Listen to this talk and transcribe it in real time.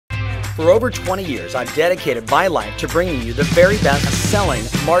For over 20 years, I've dedicated my life to bringing you the very best selling,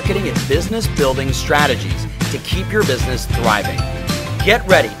 marketing, and business building strategies to keep your business thriving. Get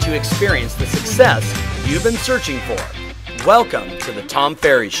ready to experience the success you've been searching for. Welcome to the Tom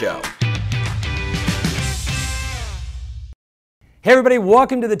Ferry Show. Hey everybody,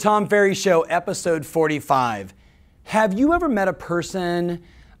 welcome to the Tom Ferry Show, episode 45. Have you ever met a person,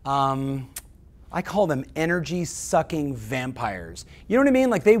 I call them energy-sucking vampires. You know what I mean?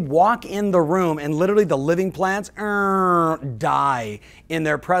 Like they walk in the room and literally the living plants die in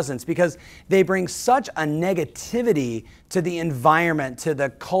their presence because they bring such a negativity to the environment, to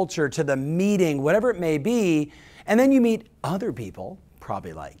the culture, to the meeting, whatever it may be. And then you meet other people,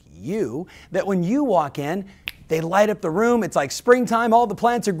 probably like you, that when you walk in, they light up the room. It's like springtime, all the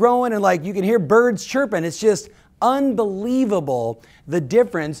plants are growing and like you can hear birds chirping. It's just unbelievable the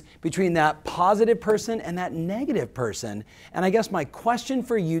difference between that positive person and that negative person. And I guess my question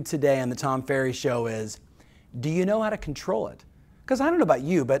for you today on the Tom Ferry Show is, do you know how to control it? Because I don't know about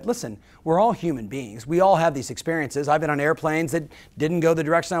you, but listen, we're all human beings. We all have these experiences. I've been on airplanes that didn't go the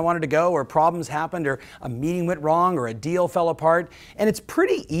direction I wanted to go, or problems happened, or a meeting went wrong, or a deal fell apart. And it's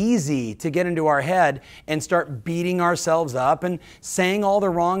pretty easy to get into our head and start beating ourselves up and saying all the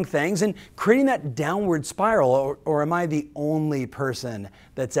wrong things and creating that downward spiral. Or am I the only person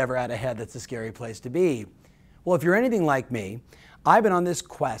that's ever had a head that's a scary place to be? Well, if you're anything like me, I've been on this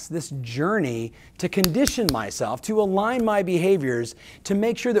quest, this journey to condition myself, to align my behaviors, to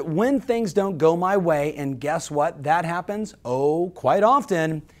make sure that when things don't go my way, and guess what, that happens, oh, quite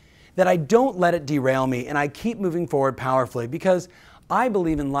often, that I don't let it derail me and I keep moving forward powerfully, because I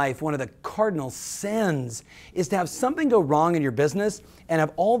believe in life, one of the cardinal sins is to have something go wrong in your business and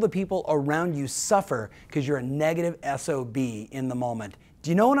have all the people around you suffer because you're a negative SOB in the moment. Do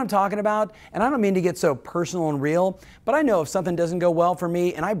you know what I'm talking about? And I don't mean to get so personal and real, but I know if something doesn't go well for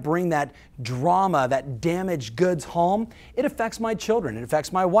me and I bring that drama, that damaged goods home, it affects my children, it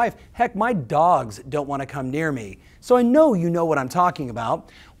affects my wife. Heck, my dogs don't want to come near me. So I know you know what I'm talking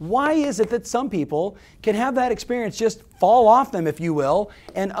about. Why is it that some people can have that experience just fall off them, if you will,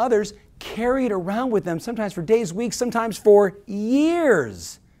 and others carry it around with them, sometimes for days, weeks, sometimes for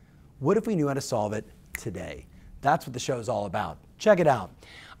years? What if we knew how to solve it today? That's what the show is all about. Check it out.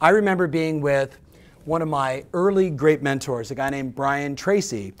 I remember being with one of my early great mentors, a guy named Brian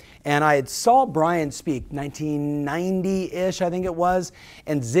Tracy, and I had saw Brian speak 1990-ish, I think it was,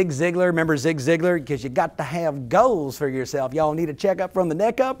 and Zig Ziglar, remember Zig Ziglar? Because you got to have goals for yourself. Y'all need a checkup from the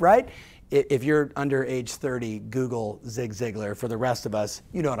neck up, right? If you're under age 30, Google Zig Ziglar. For the rest of us,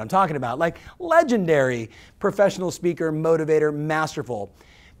 you know what I'm talking about. Like legendary professional speaker, motivator, masterful.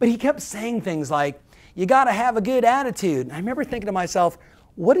 But he kept saying things like, you got to have a good attitude. And I remember thinking to myself,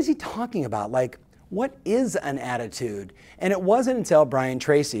 what is he talking about? Like, what is an attitude? And it wasn't until Brian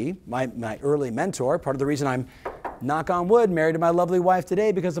Tracy, my early mentor, part of the reason I'm, knock on wood, married to my lovely wife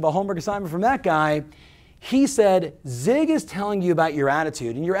today because of a homework assignment from that guy, he said, Zig is telling you about your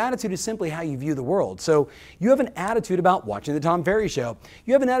attitude, and your attitude is simply how you view the world. So you have an attitude about watching the Tom Ferry Show.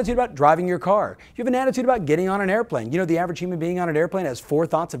 You have an attitude about driving your car. You have an attitude about getting on an airplane. You know, the average human being on an airplane has 4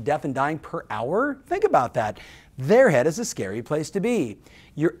 thoughts of death and dying per hour. Think about that. Their head is a scary place to be.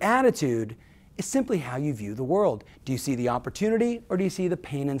 Your attitude is simply how you view the world. Do you see the opportunity, or do you see the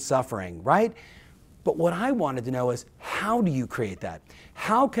pain and suffering, right? But what I wanted to know is, how do you create that?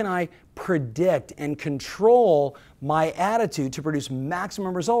 How can I predict and control my attitude to produce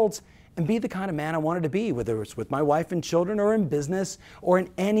maximum results and be the kind of man I wanted to be, whether it's with my wife and children or in business or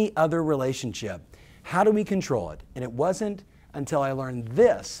in any other relationship? How do we control it? And it wasn't until I learned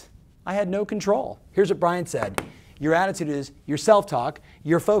this, I had no control. Here's what Brian said. Your attitude is your self-talk,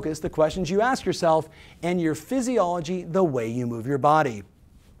 your focus, the questions you ask yourself, and your physiology, the way you move your body.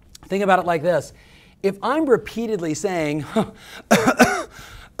 Think about it like this. If I'm repeatedly saying,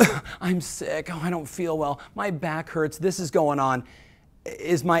 I'm sick, oh, I don't feel well, my back hurts, this is going on,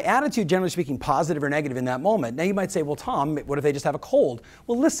 is my attitude, generally speaking, positive or negative in that moment? Now you might say, well, Tom, what if they just have a cold?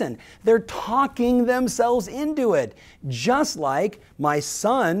 Well, listen, they're talking themselves into it. Just like my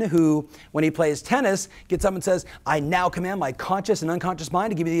son who, when he plays tennis, gets up and says, I now command my conscious and unconscious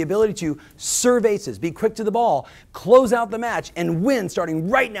mind to give me the ability to serve aces, be quick to the ball, close out the match, and win starting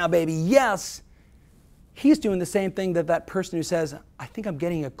right now, baby, yes. He's doing the same thing that that person who says, I think I'm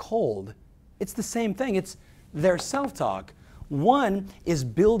getting a cold. It's the same thing. It's their self-talk. One is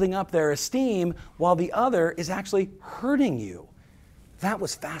building up their esteem while the other is actually hurting you. That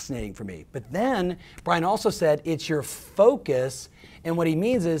was fascinating for me. But then Brian also said it's your focus, and what he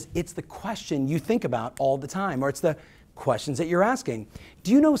means is it's the question you think about all the time, or it's the questions that you're asking.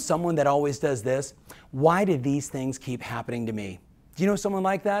 Do you know someone that always does this? Why do these things keep happening to me? Do you know someone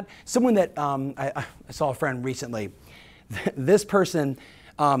like that? Someone that, I saw a friend recently. This person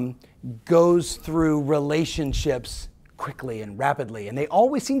goes through relationships quickly and rapidly, and they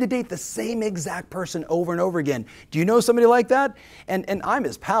always seem to date the same exact person over and over again. Do you know somebody like that? And I'm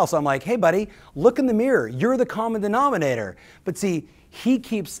his pal, so I'm like, hey buddy, look in the mirror. You're the common denominator. But see, he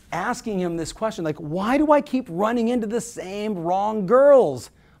keeps asking him this question, like, why do I keep running into the same wrong girls?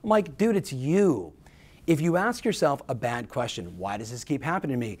 I'm like, dude, it's you. If you ask yourself a bad question, why does this keep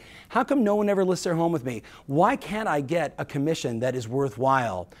happening to me? How come no one ever lists their home with me? Why can't I get a commission that is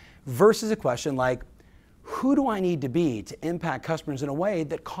worthwhile? Versus a question like, who do I need to be to impact customers in a way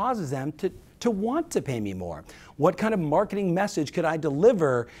that causes them to want to pay me more? What kind of marketing message could I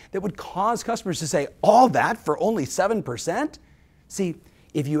deliver that would cause customers to say, all that for only 7%? See,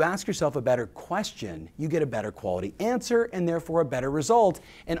 if you ask yourself a better question, you get a better quality answer and therefore a better result.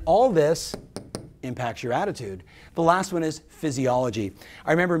 And all this impacts your attitude. The last one is physiology.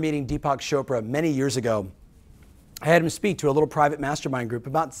 I remember meeting Deepak Chopra many years ago. I had him speak to a little private mastermind group,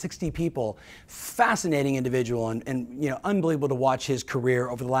 about 60 people. Fascinating individual and unbelievable to watch his career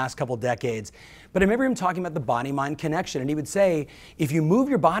over the last couple decades. But I remember him talking about the body-mind connection, and he would say, if you move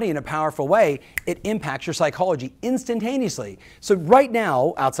your body in a powerful way, it impacts your psychology instantaneously. So right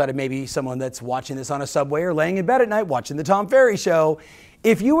now, outside of maybe someone that's watching this on a subway or laying in bed at night watching the Tom Ferry Show,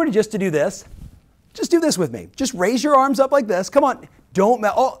 if you were to just do this, just do this with me. Just raise your arms up like this. Come on.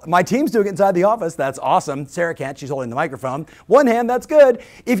 Oh, my team's doing it inside the office. That's awesome. Sarah can't. She's holding the microphone. One hand, that's good.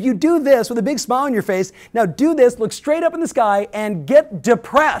 If you do this with a big smile on your face, now do this, look straight up in the sky and get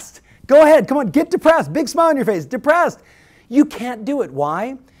depressed. Go ahead. Come on, get depressed. Big smile on your face. Depressed. You can't do it.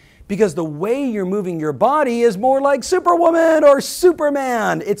 Why? Because the way you're moving your body is more like Superwoman or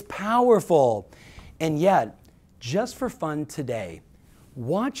Superman. It's powerful. And yet, just for fun today,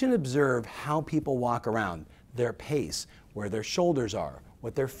 watch and observe how people walk around, their pace, where their shoulders are,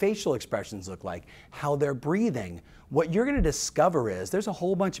 what their facial expressions look like, how they're breathing. What you're going to discover is there's a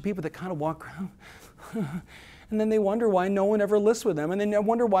whole bunch of people that kind of walk around and then they wonder why no one ever lists with them, and then they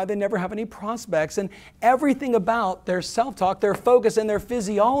wonder why they never have any prospects, and everything about their self-talk, their focus, and their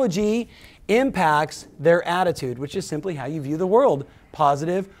physiology impacts their attitude, which is simply how you view the world,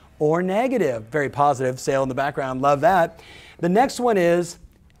 positive or negative. Very positive, sail in the background, love that. The next one is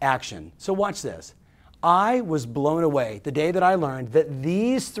action. So watch this. I was blown away the day that I learned that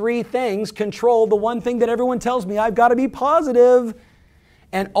these three things control the one thing that everyone tells me I've got to be positive.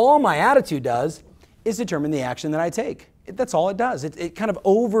 And all my attitude does is determine the action that I take. That's all it does. It kind of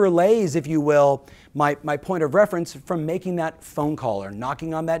overlays, if you will, my point of reference from making that phone call or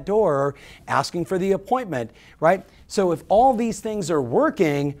knocking on that door or asking for the appointment, right? So if all these things are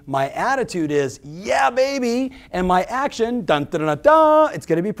working, my attitude is, yeah, baby, and my action, dun, dun, dun, dun, it's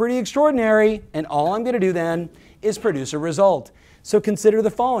going to be pretty extraordinary, and all I'm going to do then is produce a result. So consider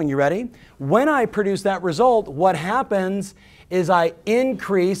the following. You ready? When I produce that result, what happens is I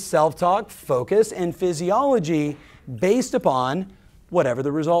increase self-talk, focus, and physiology based upon whatever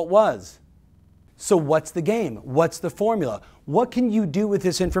the result was. So what's the game? What's the formula? What can you do with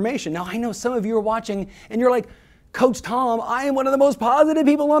this information? Now, I know some of you are watching and you're like, Coach Tom, I am one of the most positive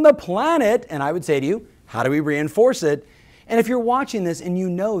people on the planet. And I would say to you, how do we reinforce it? And if you're watching this and you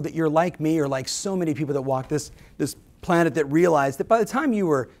know that you're like me or like so many people that walk this planet that realized that by the time you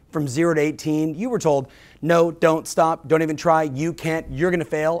were from 0 to 18, you were told, no, don't stop, don't even try, you can't, you're gonna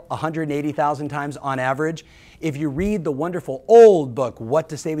fail 180,000 times on average. If you read the wonderful old book, What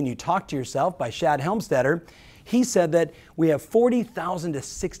to Say When You Talk to Yourself by Shad Helmstetter, he said that we have 40,000 to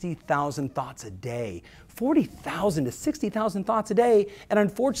 60,000 thoughts a day. 40,000 to 60,000 thoughts a day, and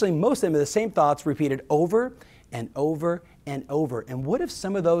unfortunately most of them are the same thoughts repeated over and over and over. And what if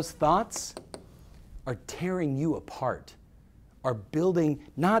some of those thoughts are tearing you apart, are building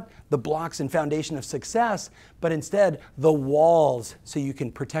not the blocks and foundation of success, but instead the walls so you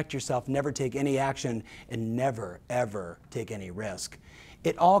can protect yourself, never take any action, and never, ever take any risk.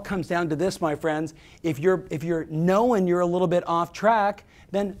 It all comes down to this, my friends. If you're knowing you're a little bit off track,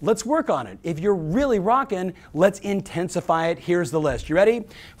 then let's work on it. If you're really rocking, let's intensify it. Here's the list. You ready?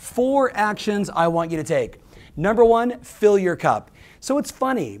 4 actions I want you to take. Number 1, fill your cup. So it's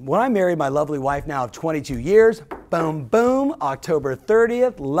funny, when I married my lovely wife now of 22 years, boom, boom, October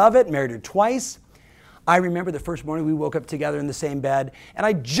 30th, love it, married her twice. I remember the first morning we woke up together in the same bed, and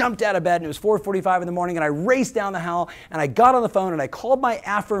I jumped out of bed, and it was 4:45 in the morning, and I raced down the hall, and I got on the phone, and I called my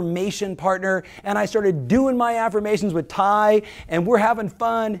affirmation partner, and I started doing my affirmations with Ty, and we're having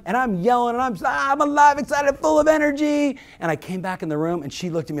fun, and I'm yelling, and I'm alive, excited, full of energy. And I came back in the room, and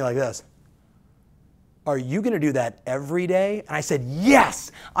she looked at me like this. Are you going to do that every day? And I said,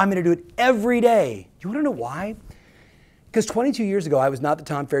 yes, I'm going to do it every day. You want to know why? Because 22 years ago, I was not the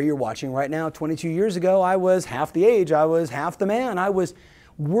Tom Ferry you're watching right now. 22 years ago, I was half the age. I was half the man. I was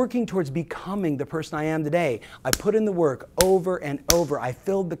working towards becoming the person I am today. I put in the work over and over. I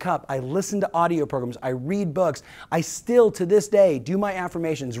filled the cup. I listened to audio programs. I read books. I still, to this day, do my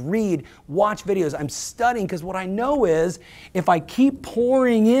affirmations, read, watch videos. I'm studying because what I know is if I keep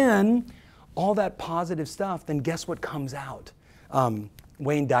pouring in all that positive stuff, then guess what comes out?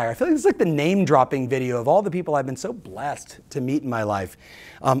 Wayne Dyer. I feel like this is like the name-dropping video of all the people I've been so blessed to meet in my life.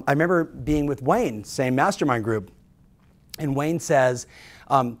 I remember being with Wayne, same mastermind group, and Wayne says,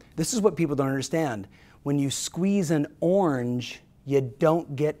 this is what people don't understand. When you squeeze an orange, you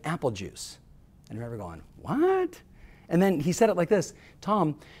don't get apple juice. And I remember going, what? And then he said it like this,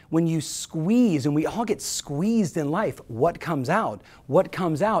 Tom, when you squeeze, and we all get squeezed in life, what comes out? What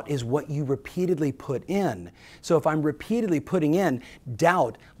comes out is what you repeatedly put in. So if I'm repeatedly putting in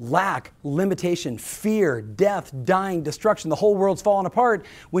doubt, lack, limitation, fear, death, dying, destruction, the whole world's falling apart,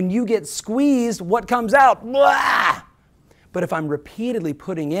 when you get squeezed, what comes out? Blah! But if I'm repeatedly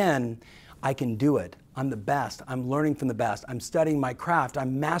putting in, I can do it. I'm the best. I'm learning from the best. I'm studying my craft.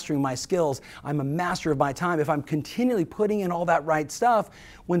 I'm mastering my skills. I'm a master of my time. If I'm continually putting in all that right stuff,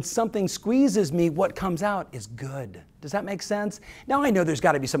 when something squeezes me, what comes out is good. Does that make sense? Now I know there's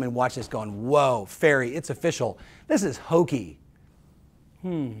got to be someone watching this going, whoa, Ferry, it's official. This is hokey.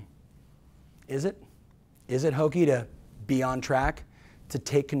 Is it? Is it hokey to be on track, to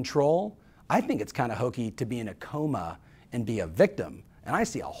take control? I think it's kind of hokey to be in a coma and be a victim. And I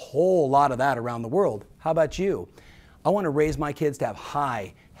see a whole lot of that around the world. How about you? I want to raise my kids to have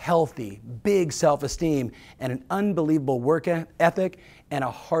high, healthy, big self-esteem and an unbelievable work ethic and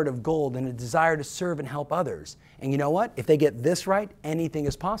a heart of gold and a desire to serve and help others. And you know what? If they get this right, anything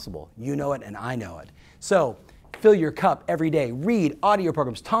is possible. You know it and I know it. So fill your cup every day. Read audio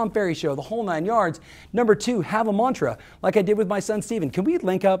programs, Tom Ferry Show, the whole 9 yards. Number 2, have a mantra like I did with my son, Stephen. Can we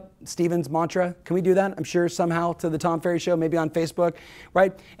link up Stephen's mantra? Can we do that? I'm sure somehow to the Tom Ferry Show, maybe on Facebook,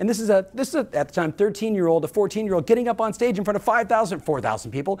 right? And this is a at the time, 13-year-old, a 14-year-old getting up on stage in front of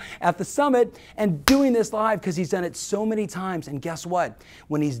 4,000 people at the summit and doing this live because he's done it so many times. And guess what?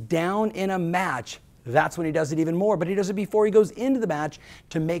 When he's down in a match, that's when he does it even more, but he does it before he goes into the match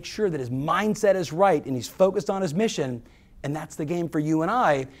to make sure that his mindset is right and he's focused on his mission, and that's the game for you and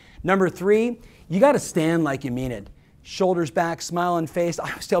I. Number 3, you got to stand like you mean it. Shoulders back, smile on face. I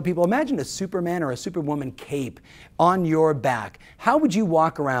always tell people, imagine a Superman or a Superwoman cape on your back. How would you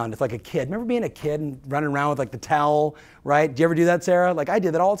walk around if like a kid? Remember being a kid and running around with like the towel, right? Do you ever do that, Sarah? Like I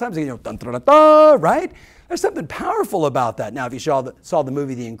did that all the time. So, you know, dun, dun, dun, dun, right? There's something powerful about that. Now, if you saw the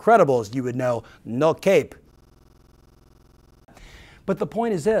movie The Incredibles, you would know no cape. But the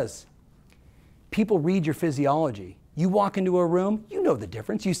point is this, people read your physiology. You walk into a room, you know the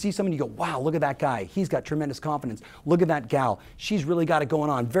difference. You see someone, you go, wow, look at that guy. He's got tremendous confidence. Look at that gal. She's really got it going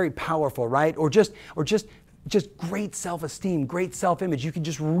on. Very powerful, right? Or just great self-esteem, great self-image. You can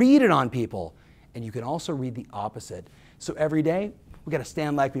just read it on people. And you can also read the opposite. So every day, we got to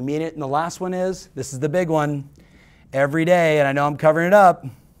stand like we mean it. And the last one is, this is the big one, every day, and I know I'm covering it up.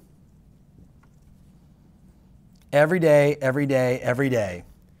 Every day, every day, every day.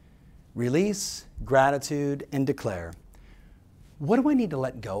 Release, gratitude, and declare. What do I need to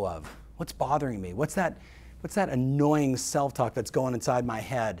let go of? What's bothering me? What's that annoying self-talk that's going inside my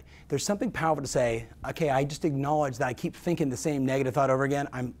head? There's something powerful to say, okay, I just acknowledge that I keep thinking the same negative thought over again.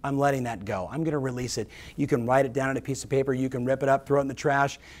 I'm letting that go. I'm going to release it. You can write it down on a piece of paper. You can rip it up, throw it in the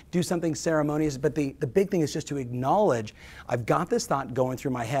trash, do something ceremonious. But the big thing is just to acknowledge I've got this thought going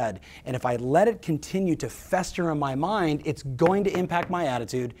through my head. And if I let it continue to fester in my mind, it's going to impact my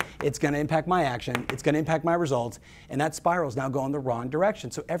attitude. It's going to impact my action. It's going to impact my results. And that spiral is now going the wrong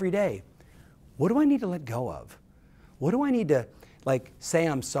direction. So every day, what do I need to let go of? What do I need to say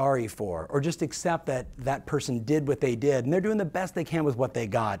I'm sorry for, or just accept that that person did what they did and they're doing the best they can with what they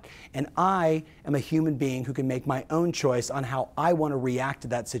got. And I am a human being who can make my own choice on how I want to react to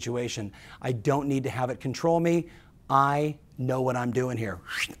that situation. I don't need to have it control me. I know what I'm doing here.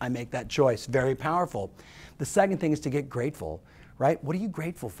 I make that choice. Very powerful. The second thing is to get grateful, right? What are you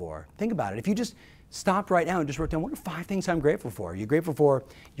grateful for? Think about it. If you just stopped right now and just wrote down, what are 5 things I'm grateful for? Are you grateful for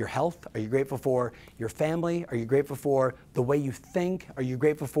your health? Are you grateful for your family? Are you grateful for the way you think? Are you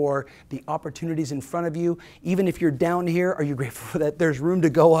grateful for the opportunities in front of you? Even if you're down here, are you grateful that there's room to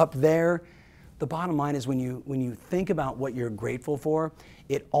go up there? The bottom line is when you think about what you're grateful for,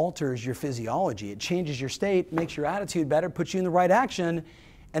 it alters your physiology. It changes your state, makes your attitude better, puts you in the right action.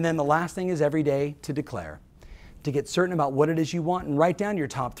 And then the last thing is every day to declare. To get certain about what it is you want and write down your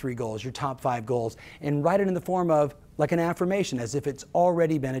top 3 goals, your top 5 goals, and write it in the form of like an affirmation as if it's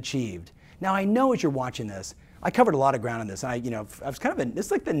already been achieved. Now I know as you're watching this, I covered a lot of ground on this. I was kind of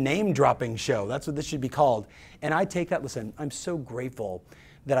it's like the name dropping show. That's what this should be called. And I take that, listen, I'm so grateful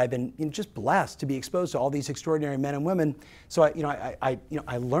that I've been just blessed to be exposed to all these extraordinary men and women. So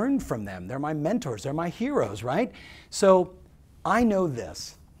I learned from them. They're my mentors. They're my heroes, right? So I know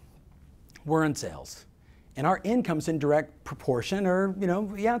this. We're in sales. And our income's in direct proportion, or,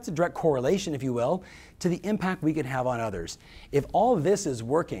 it's a direct correlation, if you will, to the impact we can have on others. If all of this is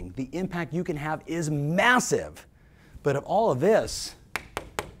working, the impact you can have is massive. But if all of this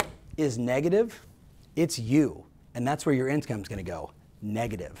is negative, it's you. And that's where your income's going to go.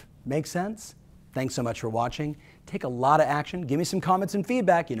 Negative. Make sense? Thanks so much for watching. Take a lot of action. Give me some comments and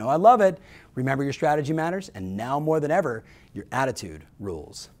feedback. I love it. Remember, your strategy matters, and now more than ever, your attitude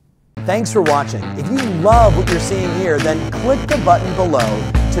rules. Thanks for watching. If you love what you're seeing here, then click the button below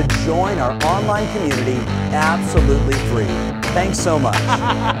to join our online community absolutely free. Thanks so much.